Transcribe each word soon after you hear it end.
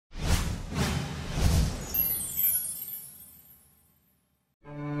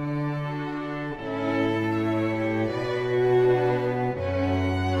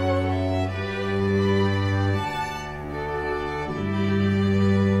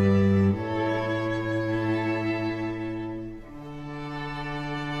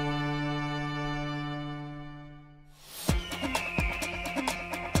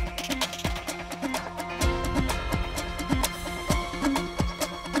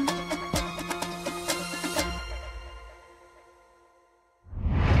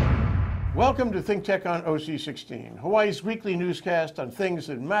Welcome to ThinkTech on OC16, Hawaii's weekly newscast on things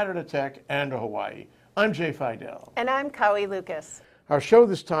that matter to tech and to Hawaii. I'm Jay Fidell. And I'm Kaui Lucas. Our show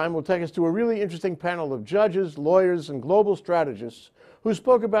this time will take us to a really interesting panel of judges, lawyers, and global strategists who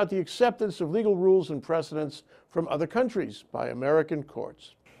spoke about the acceptance of legal rules and precedents from other countries by American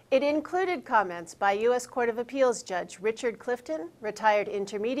courts. It included comments by U.S. Court of Appeals Judge Richard Clifton, retired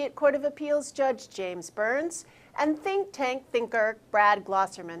Intermediate Court of Appeals Judge James Burns, and think tank thinker Brad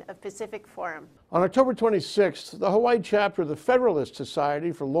Glosserman of Pacific Forum. On October 26th, the Hawaii chapter of the Federalist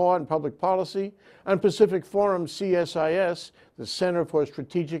Society for Law and Public Policy and Pacific Forum CSIS, the Center for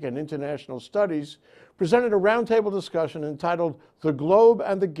Strategic and International Studies, presented a roundtable discussion entitled The Globe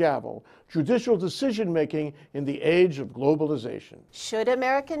and the Gavel, Judicial Decision Making in the Age of Globalization. Should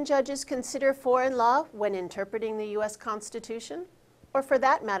American judges consider foreign law when interpreting the U.S. Constitution? Or for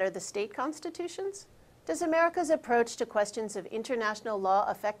that matter, the state constitutions? Does America's approach to questions of international law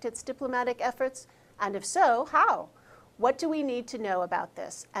affect its diplomatic efforts? And if so, how? What do we need to know about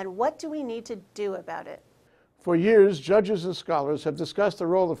this? And what do we need to do about it? For years, judges and scholars have discussed the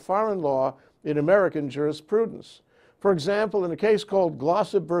role of foreign law in American jurisprudence. For example, in a case called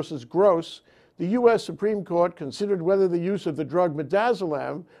Glossop versus Gross, the U.S. Supreme Court considered whether the use of the drug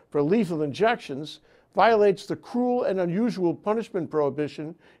midazolam for lethal injections violates the cruel and unusual punishment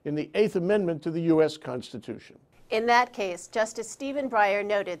prohibition in the Eighth Amendment to the U.S. Constitution. In that case, Justice Stephen Breyer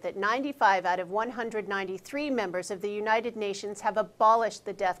noted that 95 out of 193 members of the United Nations have abolished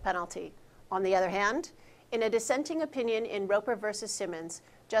the death penalty. On the other hand, in a dissenting opinion in Roper versus Simmons,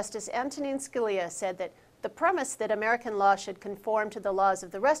 Justice Antonin Scalia said that the premise that American law should conform to the laws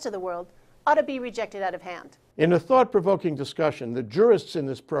of the rest of the world ought to be rejected out of hand. In a thought-provoking discussion, the jurists in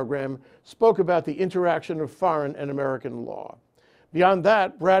this program spoke about the interaction of foreign and American law. Beyond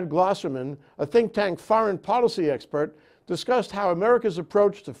that, Brad Glosserman, a think tank foreign policy expert, discussed how America's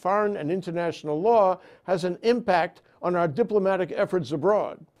approach to foreign and international law has an impact on our diplomatic efforts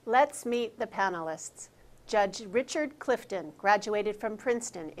abroad. Let's meet the panelists. Judge Richard Clifton graduated from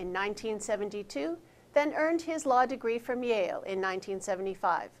Princeton in 1972, then earned his law degree from Yale in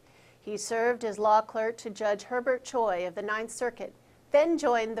 1975. He served as law clerk to Judge Herbert Choi of the Ninth Circuit, then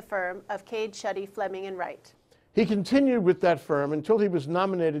joined the firm of Cade, Schutte, Fleming, and Wright. He continued with that firm until he was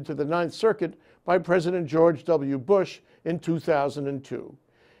nominated to the Ninth Circuit by President George W. Bush in 2002.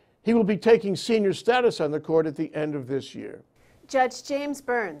 He will be taking senior status on the court at the end of this year. Judge James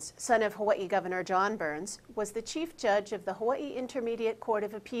Burns, son of Hawaii Governor John Burns, was the chief judge of the Hawaii Intermediate Court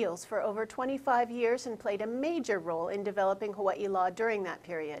of Appeals for over 25 years and played a major role in developing Hawaii law during that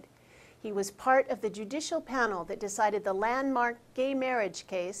period. He was part of the judicial panel that decided the landmark gay marriage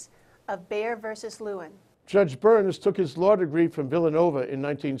case of Baer versus Lewin. Judge Burns took his law degree from Villanova in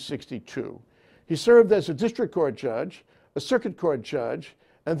 1962. He served as a district court judge, a circuit court judge,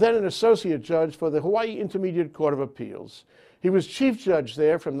 and then an associate judge for the Hawaii Intermediate Court of Appeals. He was chief judge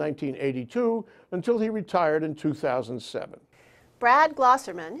there from 1982 until he retired in 2007. Brad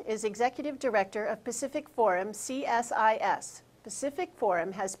Glosserman is executive director of Pacific Forum CSIS. Pacific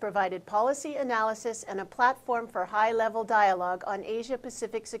Forum has provided policy analysis and a platform for high-level dialogue on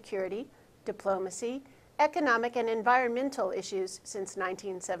Asia-Pacific security, diplomacy, economic and environmental issues since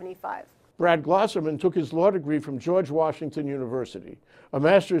 1975. Brad Glosserman took his law degree from George Washington University, a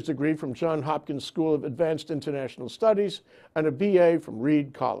master's degree from Johns Hopkins School of Advanced International Studies, and a BA from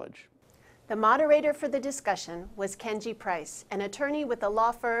Reed College. The moderator for the discussion was Kenji Price, an attorney with the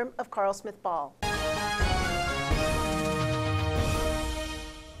law firm of Carlsmith Ball.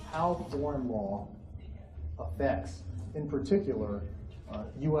 How foreign law affects, in particular,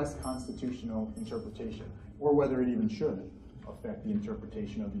 U.S. constitutional interpretation, or whether it even should affect the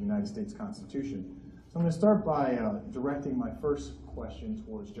interpretation of the United States Constitution. So I'm going to start by directing my first question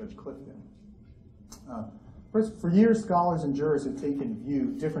towards Judge Clifton. First, for years, scholars and jurists have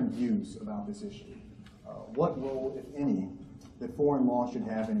taken different views about this issue. What role, if any, that foreign law should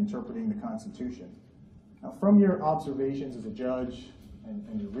have in interpreting the Constitution? Now, from your observations as a judge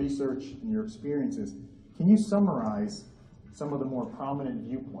and your research and your experiences, can you summarize some of the more prominent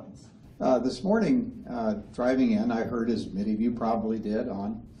viewpoints? This morning, driving in, I heard, as many of you probably did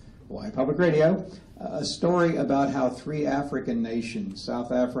on Hawaii Public Radio, a story about how 3 African nations,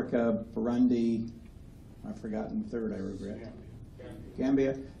 South Africa, Burundi, I've forgotten the third, I regret,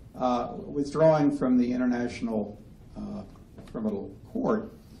 Gambia, withdrawing from the International Criminal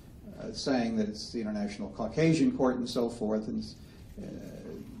Court, saying that it's the International Caucasian Court and so forth, and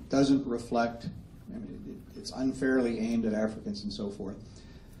doesn't reflect, I mean, it's unfairly aimed at Africans and so forth.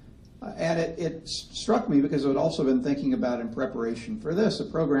 And it struck me because I'd also been thinking about in preparation for this, a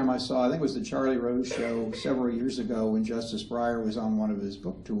program I saw, I think it was the Charlie Rose Show several years ago when Justice Breyer was on one of his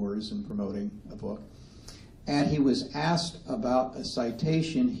book tours and promoting a book. And he was asked about a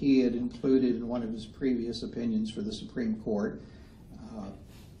citation he had included in one of his previous opinions for the Supreme Court.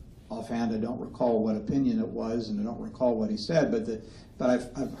 Offhand, I don't recall what opinion it was, and I don't recall what he said, but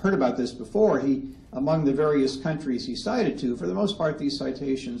I've heard about this before. Among the various countries he cited to, for the most part, these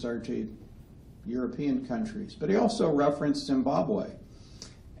citations are to European countries. But he also referenced Zimbabwe.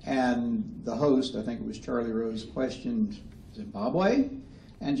 And the host, I think it was Charlie Rose, questioned Zimbabwe.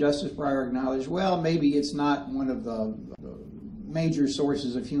 And Justice Breyer acknowledged, well, maybe it's not one of the major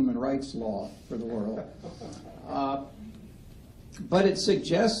sources of human rights law for the world. But it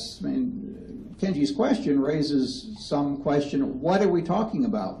suggests, I mean, Kenji's question raises some question, what are we talking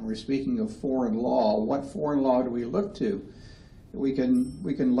about when we're speaking of foreign law? What foreign law do we look to? We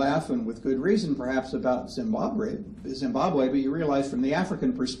can laugh, and with good reason perhaps, about Zimbabwe, but you realize from the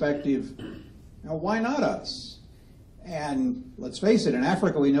African perspective, now, why not us? And let's face it, in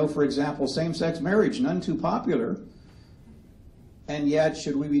Africa we know, for example, same-sex marriage, none too popular. And yet,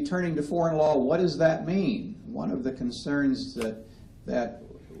 should we be turning to foreign law, what does that mean? One of the concerns that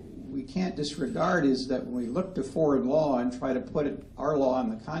we can't disregard is that when we look to foreign law and try to put our law in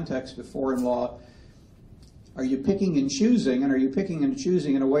the context of foreign law, are you picking and choosing, and are you picking and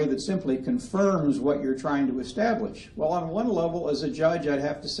choosing in a way that simply confirms what you're trying to establish? Well, on one level, as a judge, I'd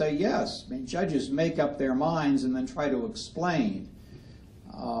have to say yes. I mean, judges make up their minds and then try to explain.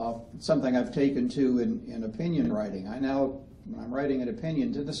 Something I've taken to in opinion writing. I now, when I'm writing an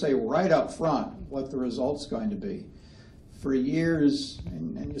opinion, tend to say right up front what the result's going to be. For years,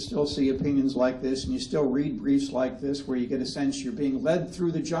 and you still see opinions like this, and you still read briefs like this where you get a sense you're being led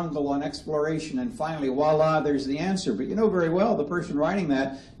through the jungle on exploration, and finally, voila, there's the answer. But you know very well the person writing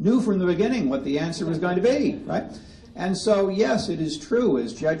that knew from the beginning what the answer was going to be, right? And so, yes, it is true,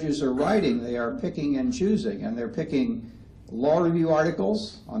 as judges are writing, they are picking and choosing, and they're picking law review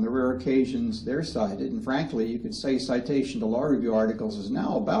articles. On the rare occasions they're cited, and frankly, you could say citation to law review articles is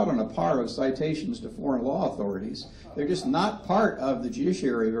now about on a par of citations to foreign law authorities. They're just not part of the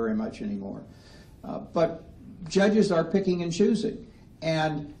judiciary very much anymore. But judges are picking and choosing.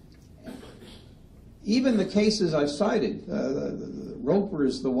 And even the cases I've cited, Roper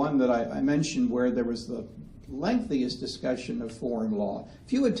is the one that I mentioned where there was the lengthiest discussion of foreign law.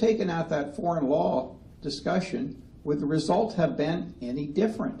 If you had taken out that foreign law discussion, would the result have been any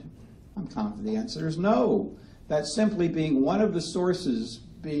different? I'm confident the answer is no. That simply being one of the sources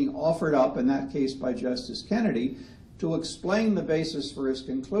being offered up, in that case by Justice Kennedy, to explain the basis for his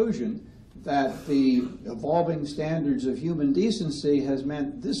conclusion that the evolving standards of human decency has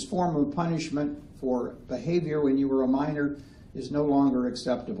meant this form of punishment for behavior when you were a minor is no longer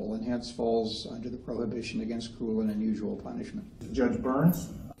acceptable and hence falls under the prohibition against cruel and unusual punishment. Judge Burns?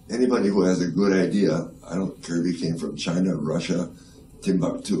 Anybody who has a good idea, I don't care if he came from China, Russia,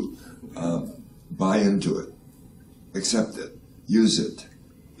 Timbuktu, buy into it, accept it, use it,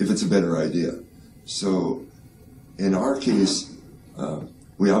 if it's a better idea. So in our case,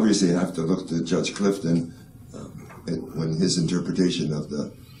 we obviously have to look to Judge Clifton when his interpretation of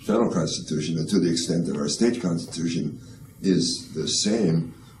the federal Constitution, and to the extent that our state Constitution is the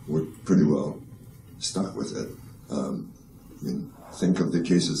same, we're pretty well stuck with it. I mean, think of the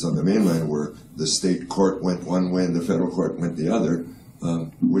cases on the mainland where the state court went one way and the federal court went the other.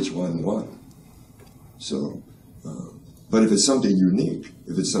 Which one won? So, but if it's something unique,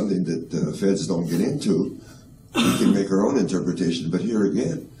 if it's something that the feds don't get into, we can make our own interpretation. But here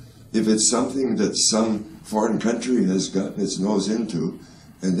again, if it's something that some foreign country has gotten its nose into,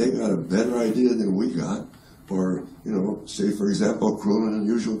 and they got a better idea than we got, or, you know, say, for example, cruel and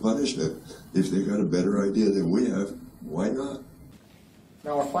unusual punishment, if they got a better idea than we have, why not?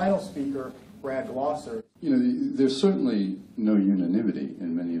 Now our final speaker, Brad Glosserman. You know, there's certainly no unanimity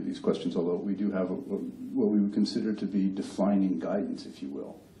in many of these questions, although we do have what we would consider to be defining guidance, if you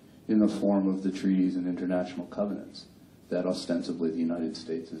will, in the form of the treaties and international covenants that ostensibly the United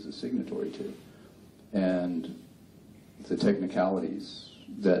States is a signatory to. And the technicalities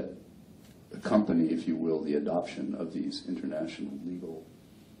that accompany, if you will, the adoption of these international legal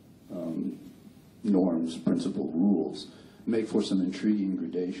norms, principle, rules, make for some intriguing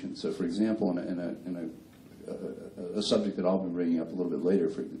gradation. So, for example, in a subject that I'll be bringing up a little bit later,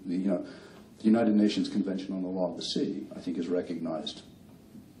 for the United Nations Convention on the Law of the Sea, I think, is recognized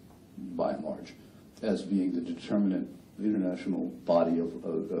by and large as being the determinant international body of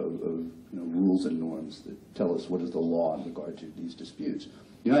rules and norms that tell us what is the law in regard to these disputes.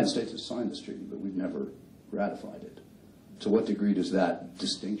 The United States has signed this treaty, but we've never ratified it. to what degree does that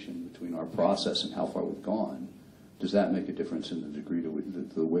distinction between our process and how far we've gone, does that make a difference in the degree to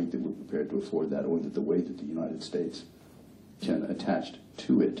the way that we're prepared to afford that, or the way that the United States can attach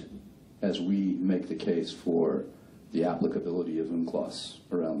to it as we make the case for the applicability of UNCLOS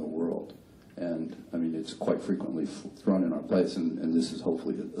around the world? And I mean, it's quite frequently thrown in our place, and this is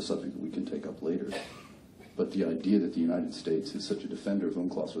hopefully a subject that we can take up later. But the idea that the United States is such a defender of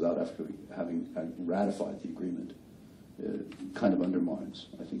UNCLOS without having ratified the agreement kind of undermines,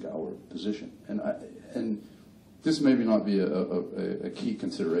 I think, our position. And this maybe not be a key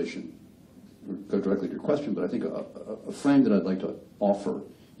consideration, or go directly to your question, but I think a frame that I'd like to offer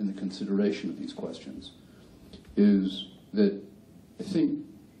in the consideration of these questions is that I think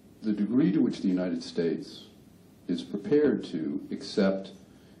the degree to which the United States is prepared to accept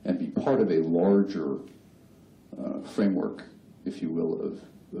and be part of a larger framework, if you will,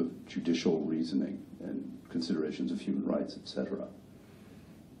 of judicial reasoning and considerations of human rights, etc.,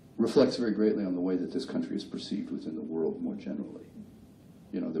 reflects very greatly on the way that this country is perceived within the world more generally.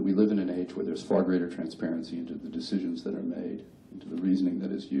 You know, that we live in an age where there's far greater transparency into the decisions that are made, into the reasoning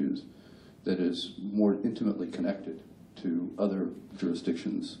that is used, that is more intimately connected to other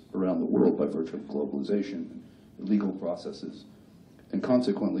jurisdictions around the world by virtue of globalization, legal processes, and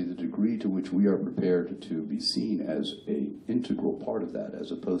consequently the degree to which we are prepared to be seen as an integral part of that,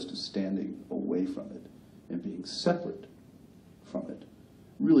 as opposed to standing away from it and being separate from it,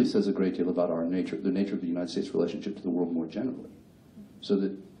 really says a great deal about our nature, the nature of the United States relationship to the world more generally. So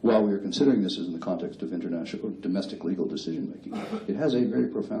that while we are considering this as in the context of international or domestic legal decision-making, it has a very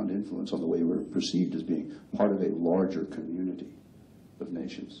profound influence on the way we're perceived as being part of a larger community of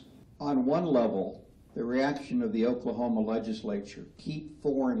nations. On one level, the reaction of the Oklahoma legislature, keep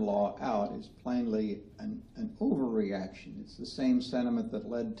foreign law out, is plainly an overreaction. It's the same sentiment that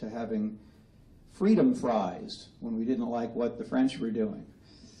led to having freedom fries when we didn't like what the French were doing.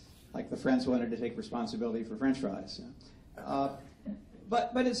 Like the French wanted to take responsibility for French fries.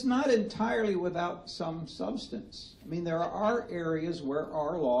 But it's not entirely without some substance. I mean, there are areas where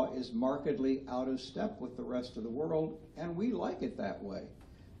our law is markedly out of step with the rest of the world, and we like it that way.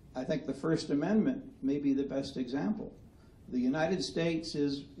 I think the First Amendment may be the best example. The United States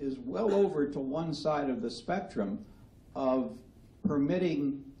is well over to one side of the spectrum of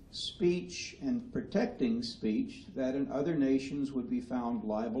permitting speech and protecting speech that in other nations would be found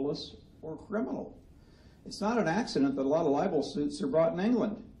libelous or criminal. It's not an accident that a lot of libel suits are brought in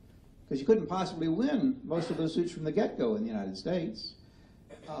England, because you couldn't possibly win most of those suits from the get-go in the United States.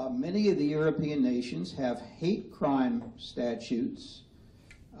 Many of the European nations have hate crime statutes.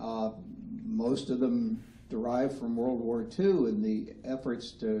 Most of them derive from World War II and the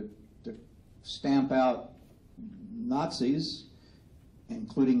efforts to stamp out Nazis,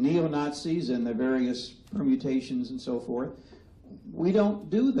 including neo-Nazis and the various permutations and so forth. We don't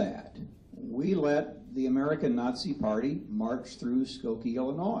do that. We let the American Nazi Party march through Skokie,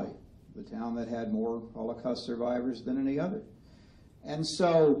 Illinois, the town that had more Holocaust survivors than any other. And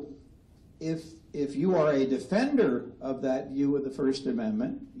so if you are a defender of that view of the First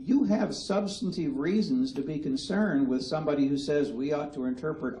Amendment, you have substantive reasons to be concerned with somebody who says we ought to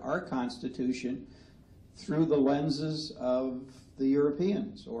interpret our Constitution through the lenses of the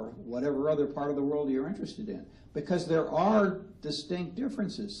Europeans or whatever other part of the world you're interested in, because there are distinct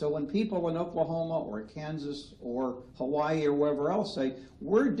differences. So when people in Oklahoma or Kansas or Hawaii or wherever else say,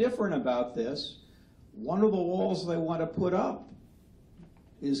 we're different about this, one of the walls they want to put up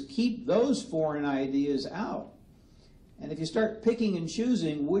is keep those foreign ideas out. And if you start picking and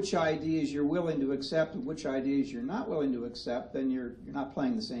choosing which ideas you're willing to accept and which ideas you're not willing to accept, then you're not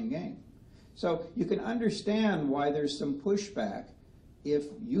playing the same game. So you can understand why there's some pushback if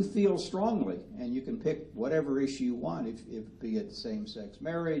you feel strongly, and you can pick whatever issue you want, if be it same-sex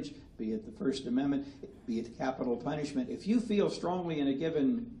marriage, be it the First Amendment, be it capital punishment. If you feel strongly in a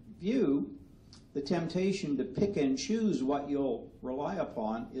given view, the temptation to pick and choose what you'll rely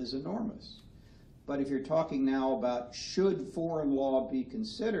upon is enormous. But if you're talking now about should foreign law be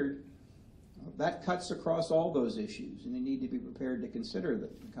considered, that cuts across all those issues, and you need to be prepared to consider the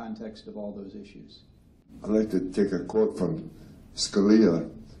context of all those issues. I'd like to take a quote from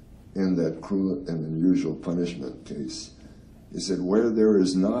Scalia in that Cruel and Unusual Punishment case. He said, where there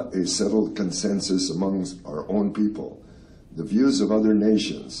is not a settled consensus amongst our own people, the views of other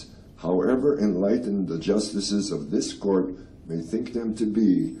nations, however enlightened the justices of this court may think them to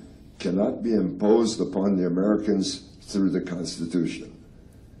be, cannot be imposed upon the Americans through the Constitution.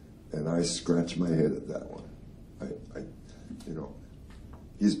 And I scratch my head at that one.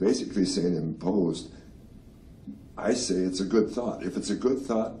 He's basically saying imposed. I say it's a good thought. If it's a good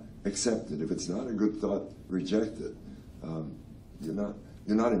thought, accept it. If it's not a good thought, reject it. You're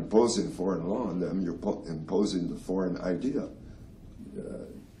not imposing foreign law on them, you're imposing the foreign idea.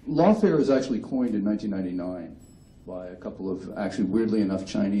 Lawfare is actually coined in 1999 by a couple of, actually weirdly enough,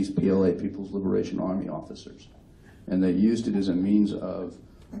 Chinese PLA, People's Liberation Army officers. And they used it as a means of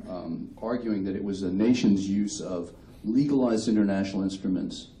arguing that it was a nation's use of legalized international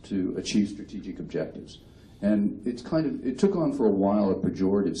instruments to achieve strategic objectives. And it took on for a while a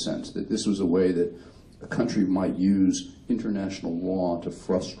pejorative sense that this was a way that a country might use international law to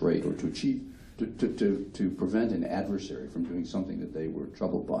frustrate or to achieve, to prevent an adversary from doing something that they were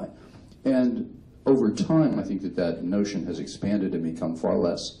troubled by. And over time, I think that notion has expanded and become far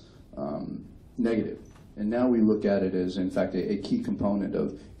less negative. And now we look at it as, in fact, a key component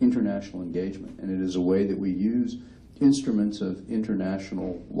of international engagement. And it is a way that we use instruments of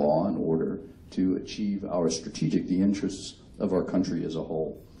international law and order to achieve our the interests of our country as a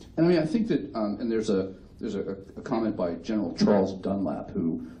whole. And I mean, I think that, and there's a comment by General Charles Dunlap,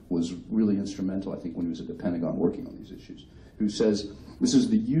 who was really instrumental, I think, when he was at the Pentagon working on these issues, who says, this is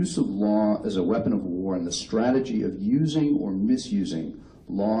the use of law as a weapon of war and the strategy of using or misusing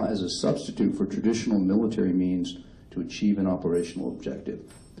law as a substitute for traditional military means to achieve an operational objective.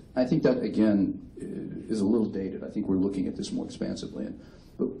 I think that, again, is a little dated. I think we're looking at this more expansively.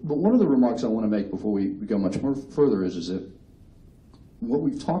 But one of the remarks I want to make before we go much more further is that what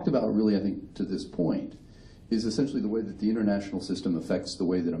we've talked about really, I think, to this point, is essentially the way that the international system affects the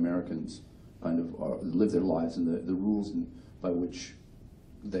way that Americans kind of live their lives and the rules by which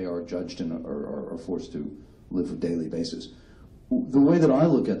they are judged and are forced to live on a daily basis. The way that I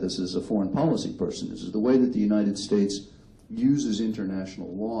look at this as a foreign policy person is the way that the United States uses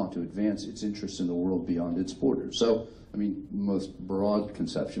international law to advance its interests in the world beyond its borders. So, I mean, most broad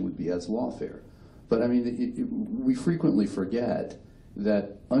conception would be as lawfare. But I mean, we frequently forget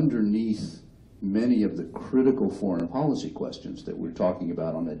that underneath many of the critical foreign policy questions that we're talking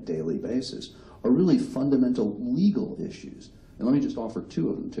about on a daily basis are really fundamental legal issues. And let me just offer two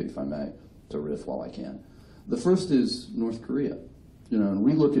of them to you, if I may, to riff while I can. The first is North Korea. You know, and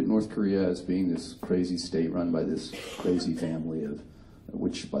we look at North Korea as being this crazy state run by this crazy family of,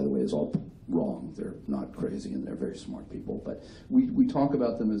 which, by the way, is all wrong. They're not crazy and they're very smart people. But we talk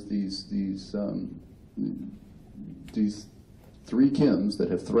about them as these three Kims that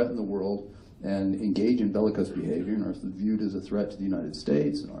have threatened the world and engage in bellicose behavior and are viewed as a threat to the United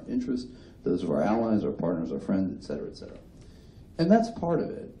States and our interests, those of our allies, our partners, our friends, et cetera, et cetera. And that's part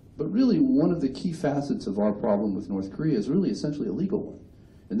of it. But really, one of the key facets of our problem with North Korea is really essentially a legal one.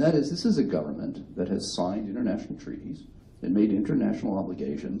 And that is, this is a government that has signed international treaties and made international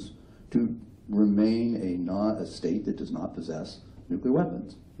obligations to remain a state that does not possess nuclear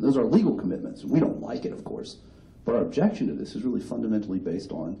weapons. And those are legal commitments. We don't like it, of course. But our objection to this is really fundamentally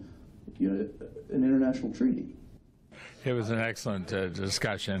based on, you know, an international treaty. It was an excellent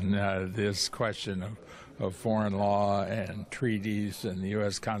discussion, this question of foreign law and treaties and the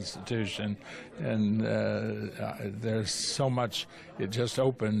U.S. Constitution. And there's so much, it just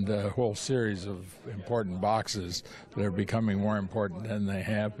opened a whole series of important boxes that are becoming more important than they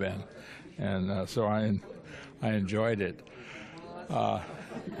have been. And so I enjoyed it.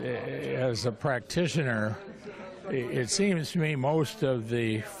 As a practitioner, it seems to me most of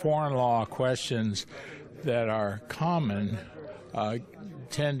the foreign law questions that are common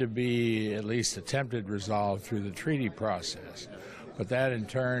tend to be at least attempted resolved through the treaty process. But that in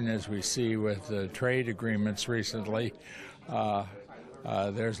turn, as we see with the trade agreements recently,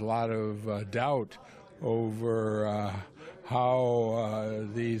 there's a lot of doubt over how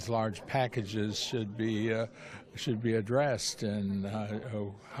these large packages should be addressed and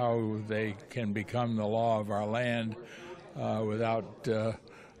how they can become the law of our land without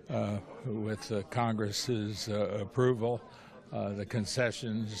with Congress's approval, the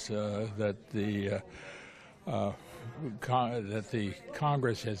concessions that the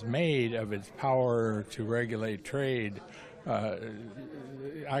Congress has made of its power to regulate trade.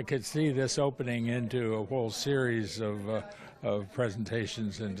 I could see this opening into a whole series of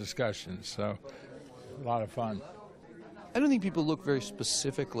presentations and discussions. So, a lot of fun. I don't think people look very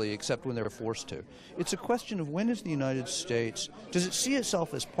specifically except when they're forced to. It's a question of when is the United States, does it see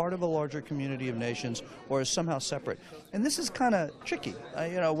itself as part of a larger community of nations or as somehow separate? And this is kind of tricky.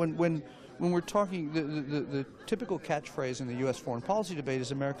 You know, when we're talking, the typical catchphrase in the U.S. foreign policy debate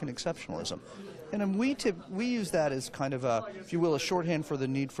is American exceptionalism. And we use that as kind of a, if you will, a shorthand for the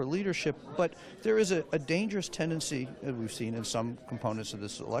need for leadership. But there is a dangerous tendency, as we've seen in some components of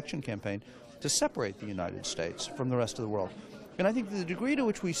this election campaign, to separate the United States from the rest of the world. And I think the degree to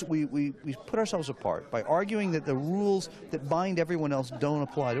which we put ourselves apart by arguing that the rules that bind everyone else don't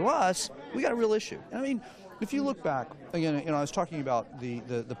apply to us, we got a real issue. And I mean, If you look back, again, I was talking about the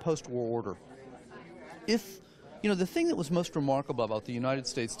post-war order. If, the thing that was most remarkable about the United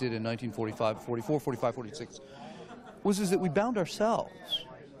States did in 1945, 44, 45, 46, was that we bound ourselves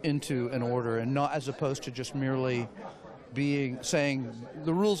into an order, and not as opposed to just merely saying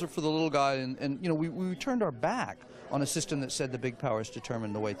the rules are for the little guy, and we turned our back on a system that said the big powers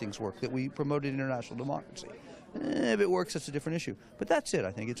determine the way things work, that we promoted international democracy. If it works, that's a different issue. But that's it,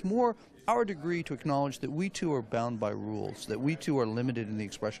 I think. It's more our degree to acknowledge that we too are bound by rules, that we too are limited in the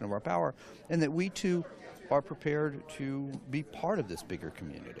expression of our power, and that we too are prepared to be part of this bigger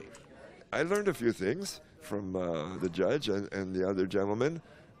community. I learned a few things from the judge and the other gentlemen,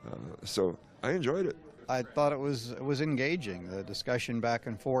 so I enjoyed it. I thought it was engaging, the discussion back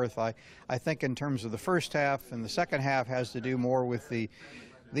and forth. I think in terms of the first half, and the second half has to do more with the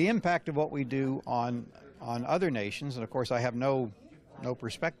impact of what we do on other nations, and of course I have no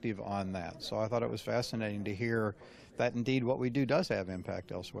perspective on that. So I thought it was fascinating to hear that indeed what we do does have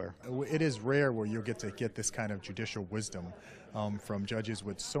impact elsewhere. It is rare where you'll get this kind of judicial wisdom from judges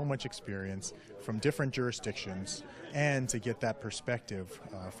with so much experience from different jurisdictions, and to get that perspective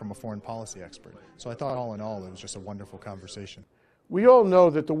from a foreign policy expert. So I thought all in all it was just a wonderful conversation. We all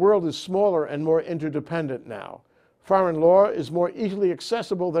know that the world is smaller and more interdependent now. Foreign law is more easily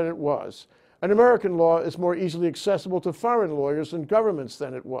accessible than it was. And American law is more easily accessible to foreign lawyers and governments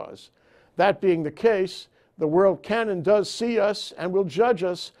than it was. That being the case, the world can and does see us and will judge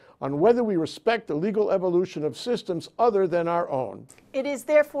us on whether we respect the legal evolution of systems other than our own. It is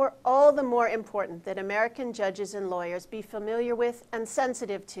therefore all the more important that American judges and lawyers be familiar with and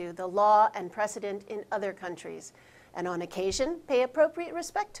sensitive to the law and precedent in other countries, and on occasion pay appropriate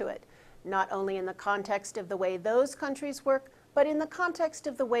respect to it, not only in the context of the way those countries work, but in the context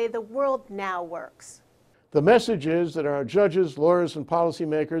of the way the world now works. The message is that our judges, lawyers, and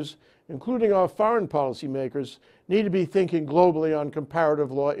policymakers, including our foreign policymakers, need to be thinking globally on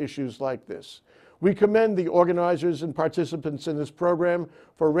comparative law issues like this. We commend the organizers and participants in this program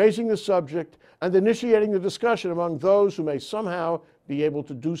for raising the subject and initiating the discussion among those who may somehow be able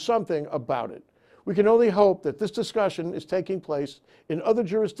to do something about it. We can only hope that this discussion is taking place in other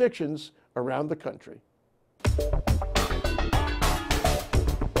jurisdictions around the country.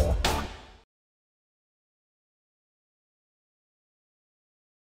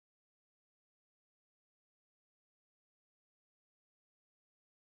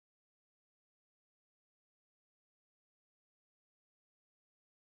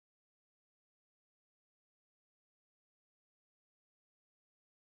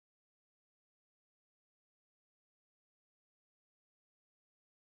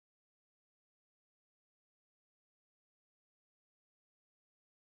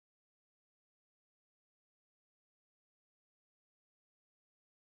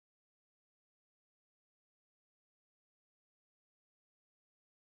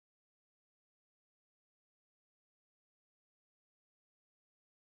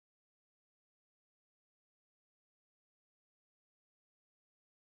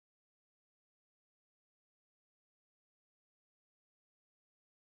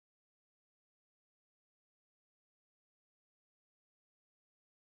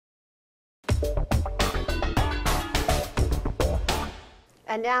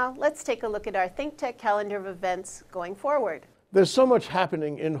 And now, let's take a look at our ThinkTech calendar of events going forward. There's so much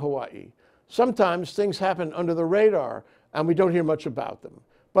happening in Hawaii. Sometimes things happen under the radar and we don't hear much about them.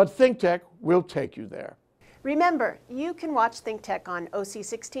 But ThinkTech will take you there. Remember, you can watch ThinkTech on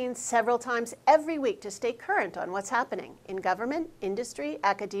OC16 several times every week to stay current on what's happening in government, industry,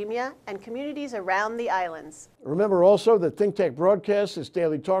 academia, and communities around the islands. Remember also that ThinkTech broadcasts its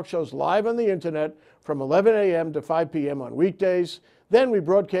daily talk shows live on the internet from 11 a.m. to 5 p.m. on weekdays. Then we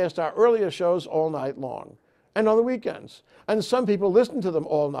broadcast our earlier shows all night long and on the weekends. And some people listen to them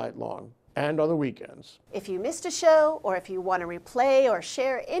all night long and on the weekends. If you missed a show, or if you want to replay or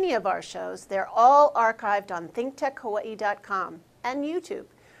share any of our shows, they're all archived on thinktechhawaii.com and YouTube.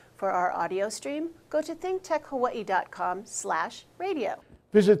 For our audio stream, go to thinktechhawaii.com/radio.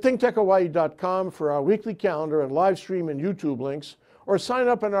 Visit thinktechhawaii.com for our weekly calendar and live stream and YouTube links, or sign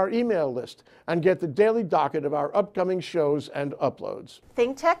up on our email list and get the daily docket of our upcoming shows and uploads.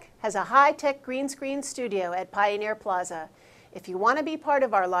 ThinkTech has a high-tech green screen studio at Pioneer Plaza. If you want to be part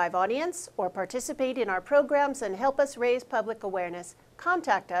of our live audience or participate in our programs and help us raise public awareness,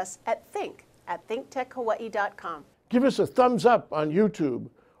 contact us at think@thinktechhawaii.com. Give us a thumbs up on YouTube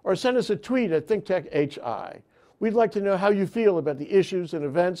or send us a tweet at ThinkTechHI. We'd like to know how you feel about the issues and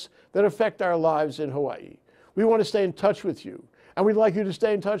events that affect our lives in Hawaii. We want to stay in touch with you, and we'd like you to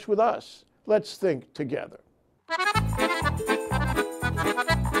stay in touch with us. Let's think together.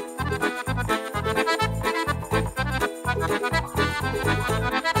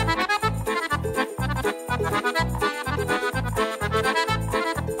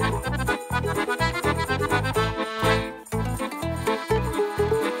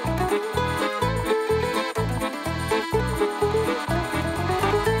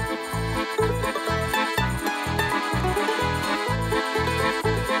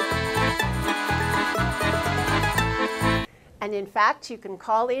 in fact, you can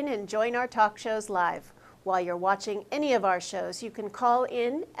call in and join our talk shows live. While you're watching any of our shows, you can call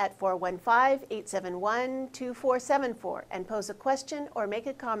in at 415-871-2474 and pose a question or make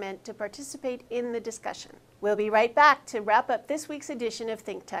a comment to participate in the discussion. We'll be right back to wrap up this week's edition of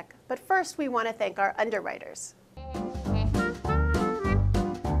ThinkTech, but first we want to thank our underwriters.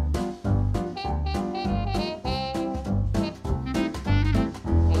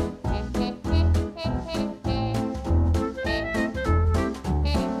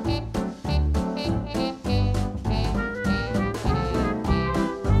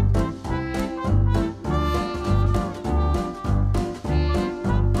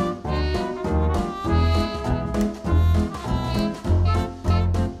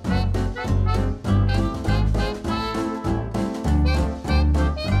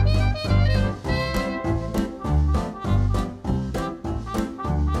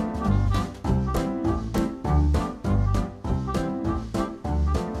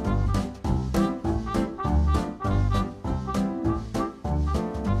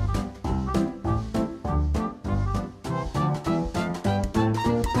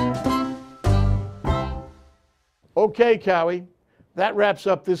 Okay, Kaui, that wraps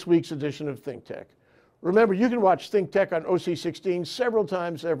up this week's edition of ThinkTech. Remember, you can watch ThinkTech on OC16 several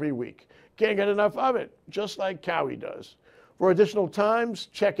times every week. Can't get enough of it, just like Kaui does. For additional times,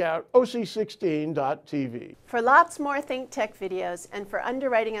 check out OC16.tv. For lots more ThinkTech videos and for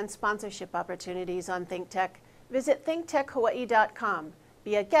underwriting and sponsorship opportunities on ThinkTech, visit thinktechhawaii.com.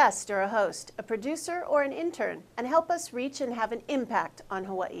 Be a guest or a host, a producer or an intern, and help us reach and have an impact on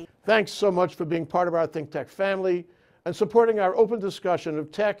Hawaii. Thanks so much for being part of our ThinkTech family and supporting our open discussion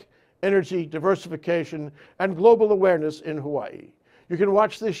of tech, energy, diversification, and global awareness in Hawaii. You can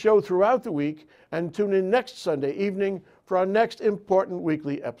watch this show throughout the week and tune in next Sunday evening for our next important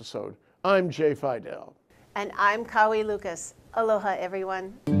weekly episode. I'm Jay Fidell. And I'm Kaui Lucas. Aloha,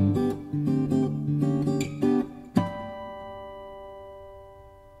 everyone.